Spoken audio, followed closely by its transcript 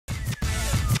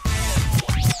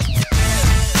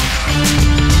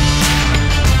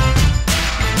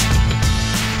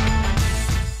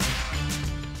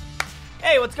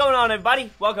going on, everybody?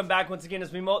 Welcome back once again.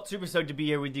 It's me, MOLT. Super stoked to be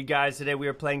here with you guys today. We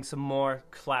are playing some more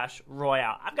Clash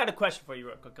Royale. I've got a question for you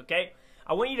real quick, okay?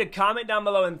 I want you to comment down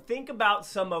below and think about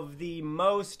some of the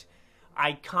most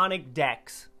iconic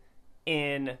decks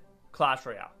in Clash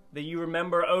Royale that you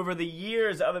remember over the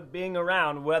years of it being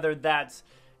around, whether that's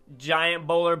Giant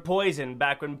Bowler Poison,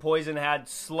 back when Poison had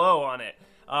slow on it,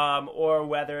 or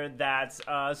whether that's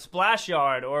Splash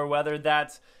Yard, or whether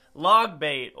that's Log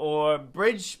Bait or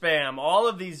Bridge Spam, all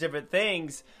of these different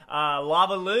things,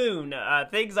 Lava Loon,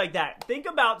 things like that. Think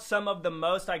about some of the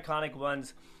most iconic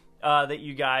ones that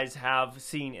you guys have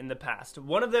seen in the past.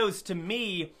 One of those to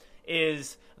me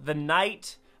is the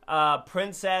Knight,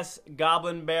 Princess,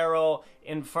 Goblin Barrel,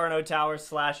 Inferno Tower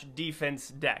 / defense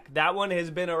deck. That one has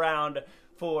been around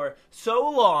for so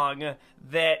long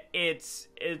that it's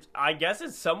I guess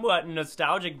it's somewhat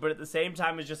nostalgic, but at the same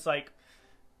time it's just like,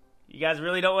 you guys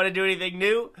really don't want to do anything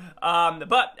new.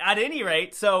 But at any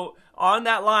rate, so on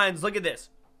that lines, look at this.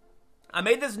 I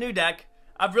made this new deck.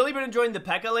 I've really been enjoying the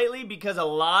P.E.K.K.A. lately because a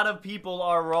lot of people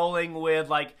are rolling with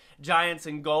like giants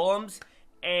and golems.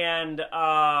 And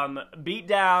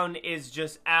Beatdown is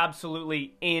just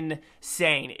absolutely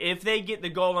insane. If they get the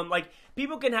golem, like,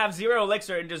 people can have 0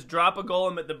 elixir and just drop a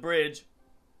golem at the bridge.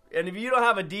 And if you don't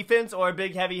have a defense or a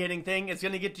big heavy hitting thing, it's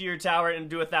going to get to your tower and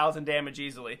do 1,000 damage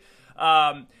easily.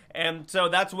 And so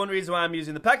that's one reason why I'm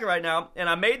using the P.E.K.K.A. right now. And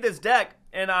I made this deck,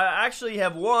 and I actually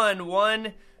have won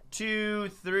 1, 2,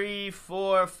 3,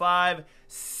 4, 5,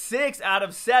 6 out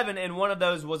of 7, and one of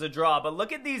those was a draw. But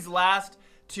look at these last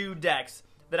 2 decks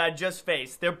that I just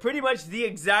faced. They're pretty much the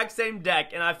exact same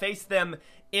deck, and I faced them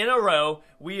in a row.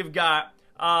 We've got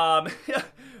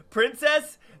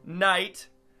Princess, Knight,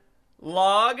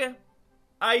 Log,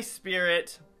 Ice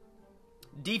Spirit,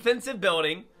 Defensive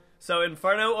Building, so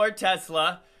Inferno or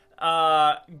Tesla,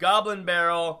 Goblin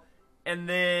Barrel, and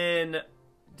then,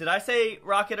 did I say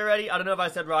Rocket already? I don't know if I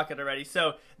said Rocket already.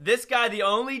 So this guy, the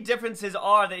only differences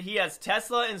are that he has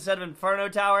Tesla instead of Inferno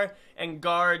Tower and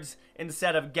Guards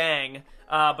instead of Gang.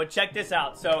 But check this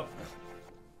out. So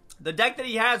the deck that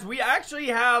he has, we actually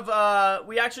have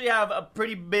a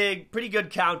pretty good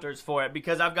counters for it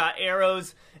because I've got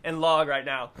Arrows and Log right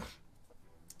now.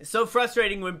 It's so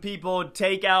frustrating when people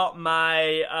take out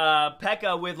my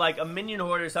P.E.K.K.A. with like a minion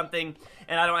horde or something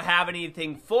and I don't have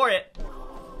anything for it.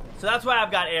 So that's why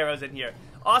I've got Arrows in here.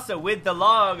 Also with the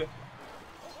Log,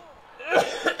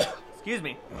 excuse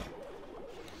me.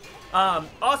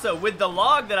 Also with the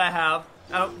Log that I have,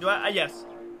 yes,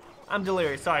 I'm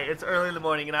delirious. Sorry, it's early in the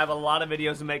morning and I have a lot of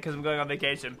videos to make because I'm going on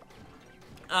vacation.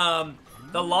 The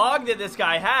Log that this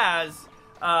guy has,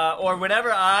 or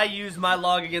whenever I use my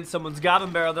Log against someone's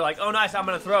Goblin Barrel, they're like, oh nice, I'm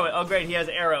going to throw it. Oh great, he has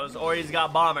Arrows, or he's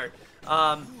got Bomber.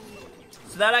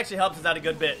 So that actually helps us out a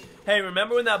good bit. Hey,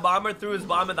 remember when that Bomber threw his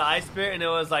bomb at the Ice Spirit and it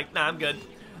was like, nah, I'm good.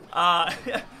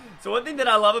 So one thing that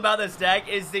I love about this deck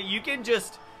is that you can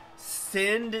just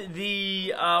send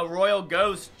the Royal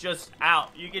Ghost just out.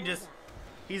 You can just,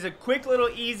 he's a quick little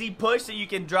easy push that you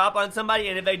can drop on somebody,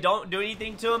 and if they don't do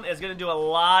anything to him, it's going to do a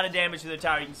lot of damage to the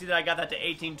tower. You can see that I got that to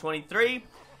 1823.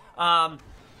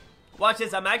 Watch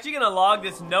this. I'm actually going to log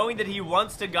this knowing that he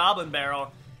wants to Goblin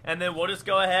Barrel, and then we'll just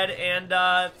go ahead and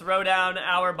throw down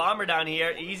our Bomber down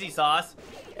here, easy sauce,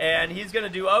 and he's going to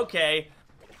do okay.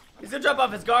 He's going to drop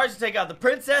off his guards to take out the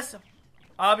Princess.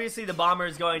 Obviously, the Bomber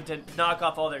is going to knock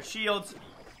off all their shields,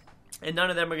 and none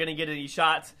of them are going to get any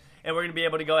shots, and we're going to be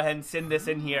able to go ahead and send this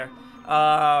in here.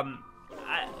 I've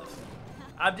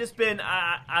just been,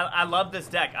 I love this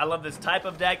deck. I love this type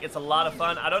of deck. It's a lot of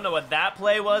fun. I don't know what that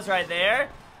play was right there.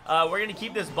 We're going to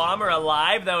keep this Bomber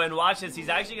alive, though, and watch this. He's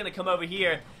actually going to come over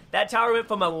here. That tower went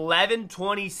from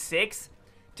 1126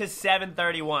 to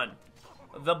 731.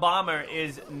 The Bomber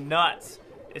is nuts.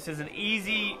 This is an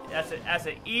easy, that's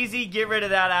an easy get rid of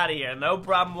that out of here. No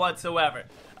problem whatsoever.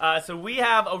 So we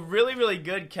have a really, really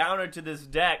good counter to this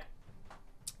deck.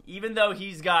 Even though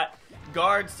he's got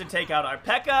Guards to take out our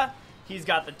P.E.K.K.A., he's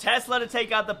got the Tesla to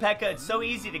take out the P.E.K.K.A. It's so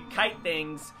easy to kite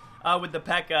things with the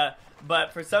P.E.K.K.A.,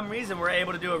 but for some reason we're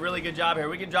able to do a really good job here.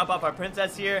 We can drop off our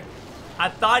Princess here. I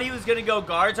thought he was going to go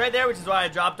Guards right there, which is why I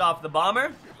dropped off the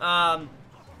Bomber.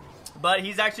 But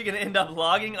he's actually going to end up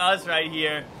logging us right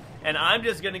here. And I'm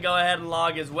just going to go ahead and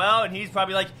log as well. And he's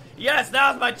probably like, yes,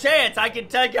 now's my chance. I can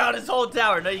take out his whole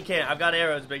tower. No, you can't. I've got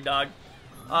Arrows, big dog.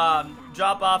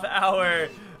 Drop off our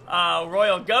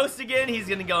Royal Ghost again. He's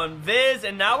going to go Invis.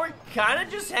 And now we're kind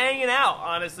of just hanging out,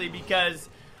 honestly, because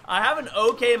I have an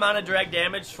okay amount of direct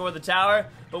damage for the tower.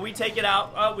 But we take it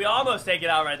out. We almost take it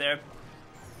out right there.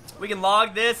 We can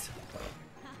log this.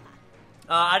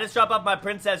 I just drop off my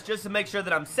Princess just to make sure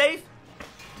that I'm safe.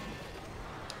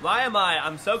 Why am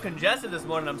I'm so congested this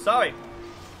morning, I'm sorry.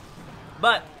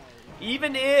 But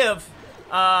even if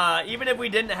we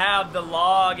didn't have the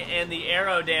log and the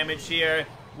arrow damage here,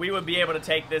 we would be able to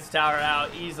take this tower out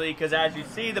easily, because as you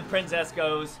see, the princess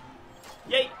goes,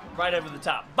 yay, right over the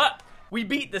top. But we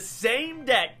beat the same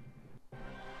deck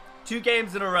 2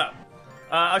 games in a row.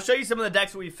 I'll show you some of the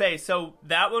decks that we faced. So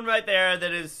that one right there,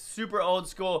 that is super old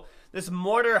school. This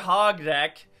Mortar Hog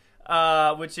deck,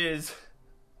 which is...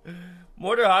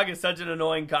 Mortar Hog is such an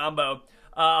annoying combo.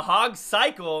 Hog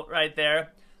Cycle right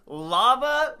there.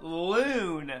 Lava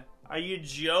Loon. Are you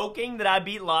joking that I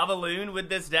beat Lava Loon with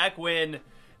this deck when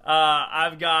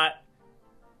I've got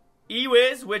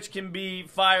Ewiz, which can be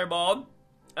Fireball,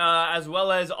 as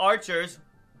well as Archers.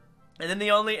 And then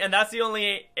that's the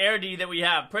only Air D that we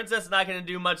have. Princess is not going to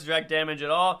do much direct damage at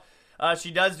all.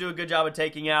 She does do a good job of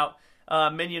taking out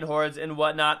minion hordes and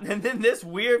whatnot. And then this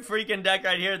weird freaking deck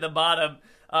right here at the bottom,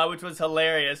 which was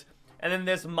hilarious. And then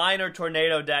this Minor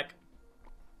Tornado deck.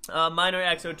 Minor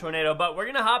Exo Tornado. But we're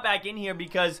going to hop back in here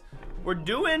because we're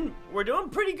doing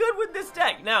pretty good with this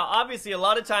deck. Now, obviously, a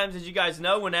lot of times, as you guys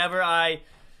know, whenever I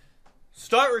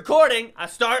start recording, I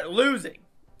start losing.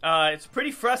 It's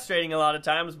pretty frustrating a lot of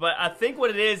times, but I think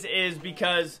what it is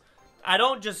because I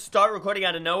don't just start recording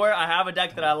out of nowhere. I have a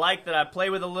deck that I like, that I play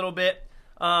with a little bit.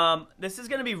 This is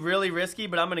going to be really risky,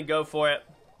 but I'm going to go for it.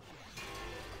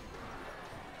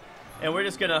 And we're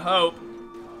just going to hope.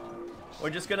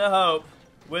 We're just going to hope.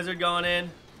 Wizard going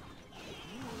in.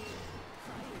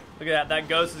 Look at that. That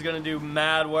ghost is going to do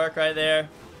mad work right there.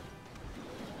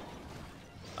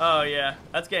 Oh, yeah.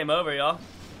 That's game over, y'all.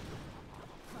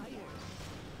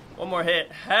 One more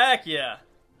hit. Heck yeah.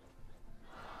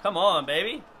 Come on,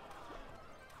 baby.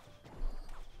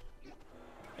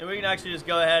 And we can actually just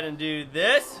go ahead and do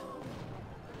this.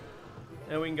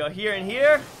 And we can go here and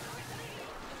here.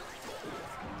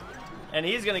 And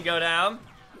he's going to go down.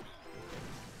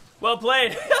 Well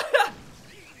played.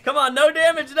 Come on, no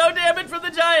damage from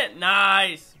the giant.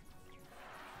 Nice.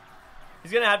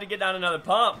 He's going to have to get down another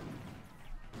pump.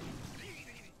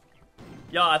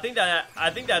 Yo, I think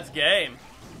that's game.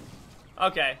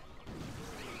 Okay.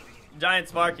 Giant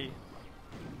Sparky.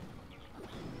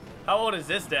 How old is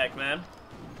this deck, man?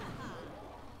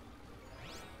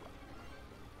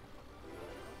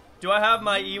 Do I have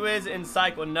my Ewiz in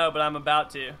cycle? No, but I'm about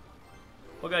to.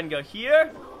 We'll go ahead and go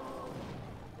here.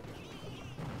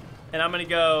 And I'm going to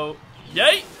go...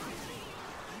 Yay!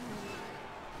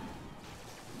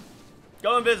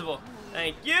 Go invisible.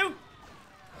 Thank you.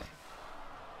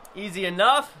 Easy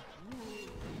enough.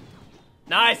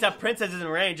 Nice, that princess is in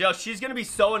range. Yo, she's going to be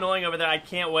so annoying over there. I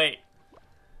can't wait.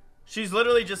 She's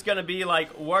literally just going to be,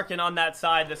 like, working on that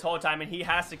side this whole time, and he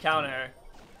has to counter her.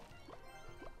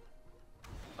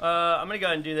 I'm going to go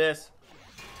ahead and do this.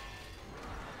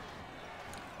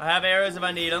 I have arrows if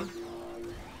I need them.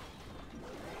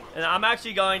 And I'm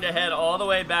actually going to head all the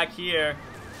way back here.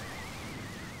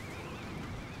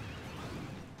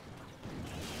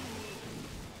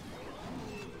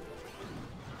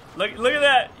 Look at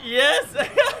that. Yes.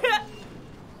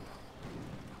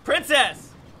 Princess.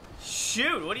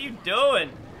 Shoot, what are you doing?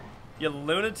 You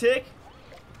lunatic.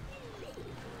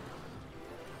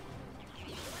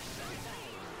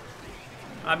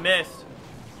 I missed.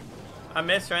 I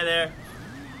missed right there.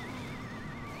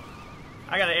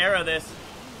 I gotta arrow this.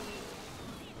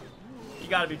 You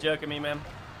gotta be joking me, man.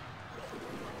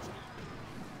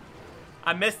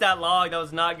 I missed that log. That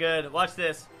was not good. Watch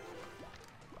this.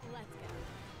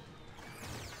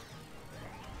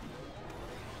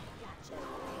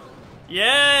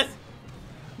 Yes!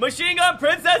 Machine Gun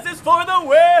Princess is for the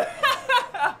win!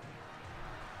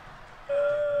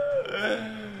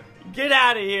 Get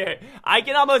out of here. I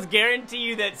can almost guarantee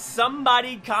you that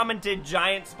somebody commented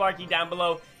Giant Sparky down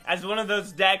below as one of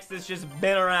those decks that's just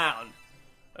been around.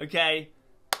 Okay?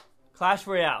 Clash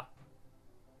Royale.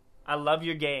 I love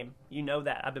your game. You know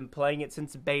that. I've been playing it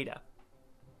since beta.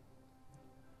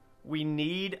 We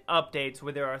need updates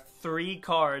where there are 3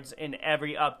 cards in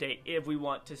every update if we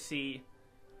want to see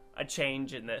a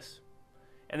change in this.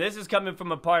 And this is coming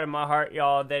from a part of my heart,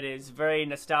 y'all, that is very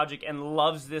nostalgic and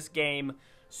loves this game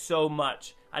so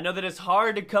much. I know that it's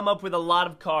hard to come up with a lot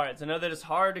of cards. I know that it's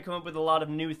hard to come up with a lot of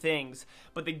new things.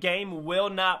 But the game will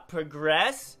not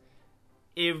progress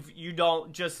if you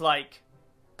don't just, like,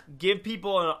 give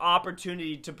people an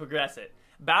opportunity to progress it.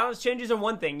 Balance changes are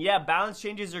one thing. Yeah, balance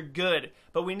changes are good,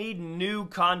 but we need new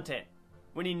content.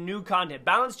 We need new content.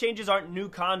 Balance changes aren't new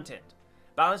content.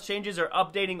 Balance changes are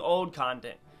updating old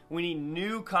content. We need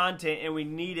new content, and we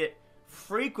need it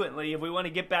frequently if we want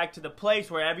to get back to the place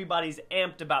where everybody's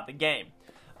amped about the game.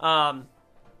 At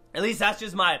least that's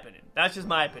just my opinion. That's just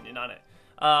my opinion on it.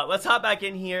 Let's hop back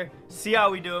in here, see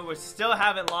how we do it. We still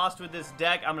haven't lost with this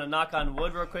deck. I'm going to knock on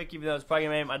wood real quick, even though it's probably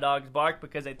going to make my dogs bark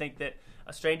because they think that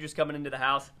a stranger's coming into the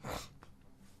house.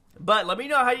 But let me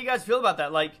know how you guys feel about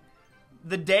that. Like,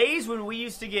 the days when we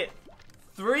used to get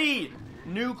 3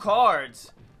 new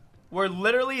cards were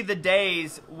literally the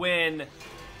days when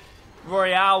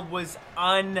Royale was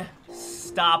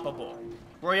unstoppable.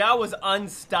 Royale was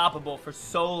unstoppable for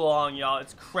so long, y'all.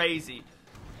 It's crazy.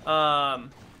 I'm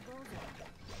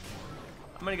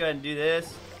going to go ahead and do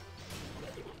this.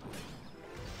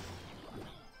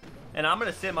 And I'm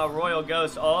going to sit my Royal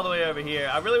Ghost all the way over here.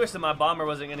 I really wish that my Bomber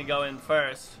wasn't going to go in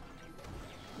first.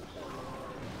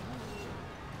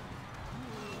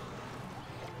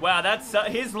 Wow, that's...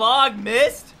 his log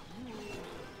missed?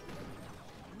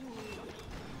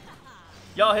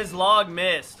 Y'all, his log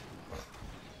missed.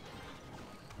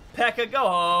 P.E.K.K.A, go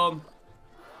home.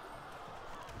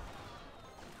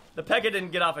 The P.E.K.K.A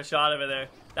didn't get off a shot over there.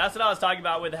 That's what I was talking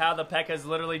about with how the P.E.K.K.A is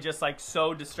literally just like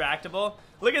so distractible.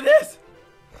 Look at this.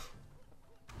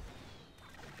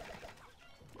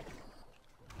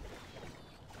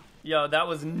 Yo, that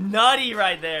was nutty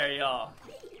right there, y'all.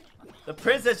 The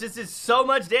princess just did so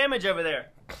much damage over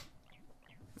there.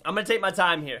 I'm gonna take my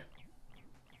time here.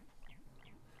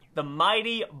 The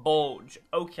Mighty Bulge.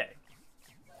 Okay.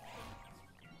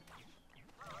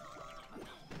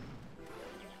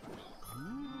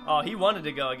 Oh, he wanted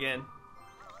to go again.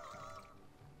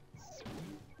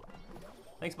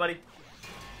 Thanks, buddy.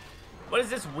 What is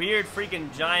this weird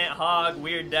freaking giant hog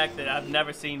weird deck that I've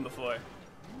never seen before?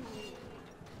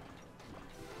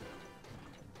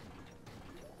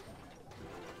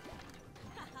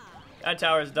 That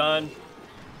tower's done.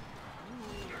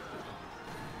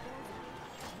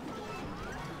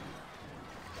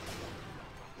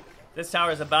 This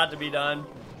tower is about to be done.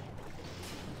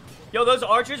 Yo, those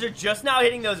archers are just now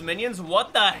hitting those minions.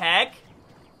 What the heck?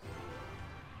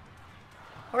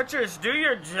 Archers, do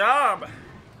your job.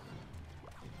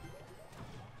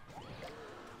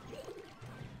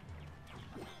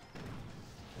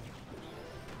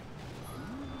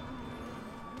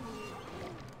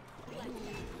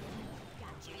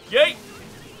 Yay!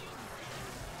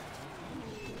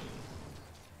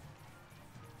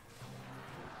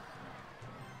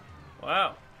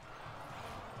 Wow.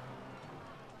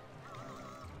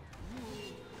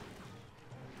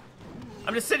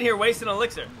 I'm just sitting here wasting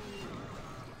elixir.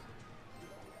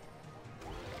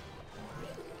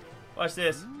 Watch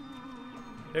this.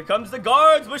 Here comes the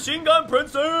guards, machine gun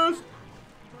princess.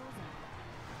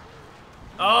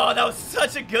 Oh, that was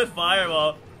such a good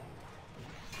fireball.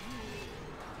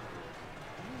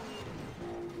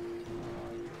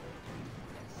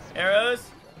 Arrows.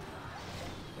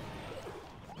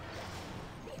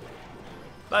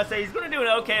 But I say he's gonna do an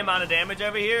okay amount of damage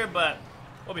over here, but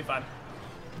we'll be fine.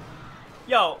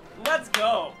 Yo, let's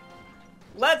go.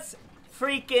 Let's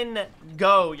freaking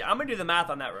go. I'm gonna do the math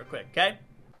on that real quick, okay?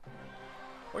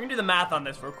 We're gonna do the math on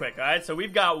this real quick, alright? So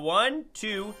we've got 1,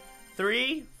 2,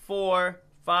 3, 4,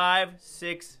 5,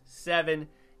 6, 7,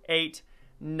 8,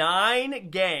 9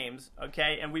 games,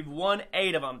 okay? And we've won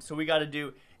 8 of them. So we gotta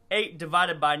do 8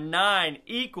 divided by 9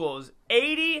 equals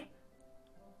 89%.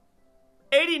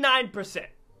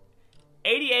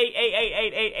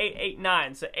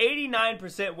 88.888889. So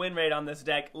 89% win rate on this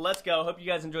deck. Let's go. Hope you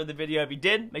guys enjoyed the video. If you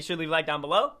did, make sure to leave a like down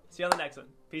below. See you on the next one.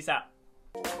 Peace out.